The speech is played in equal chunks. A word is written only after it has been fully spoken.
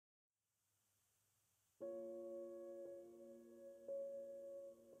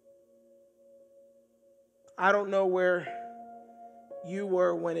I don't know where you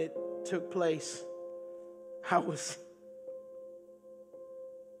were when it took place. I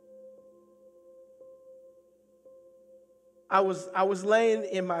was laying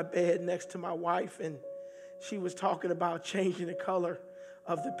in my bed next to my wife, and she was talking about changing the color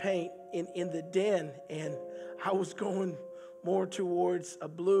of the paint in the den, and I was going more towards a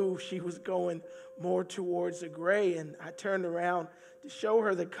blue. She was going more towards a gray, and I turned around to show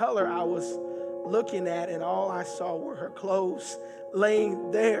her the color I was looking at, and all I saw were her clothes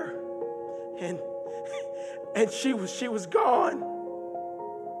laying there, and she was gone.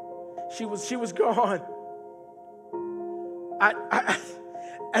 She was gone.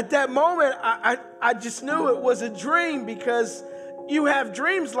 At that moment, I just knew it was a dream, because you have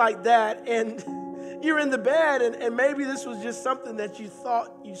dreams like that, and you're in the bed, and maybe this was just something that you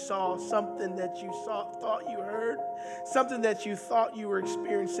thought you saw, something that you thought you heard, something that you thought you were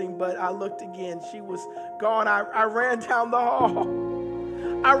experiencing, but I looked again. She was gone. I ran down the hall.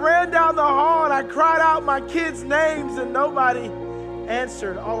 I ran down the hall, and I cried out my kids' names, and nobody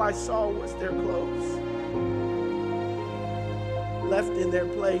answered. All I saw was their clothes left in their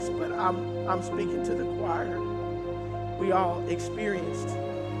place. But I'm speaking to the choir. We all experienced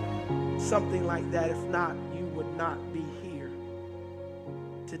something like that. If not, you would not be here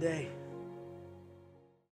today.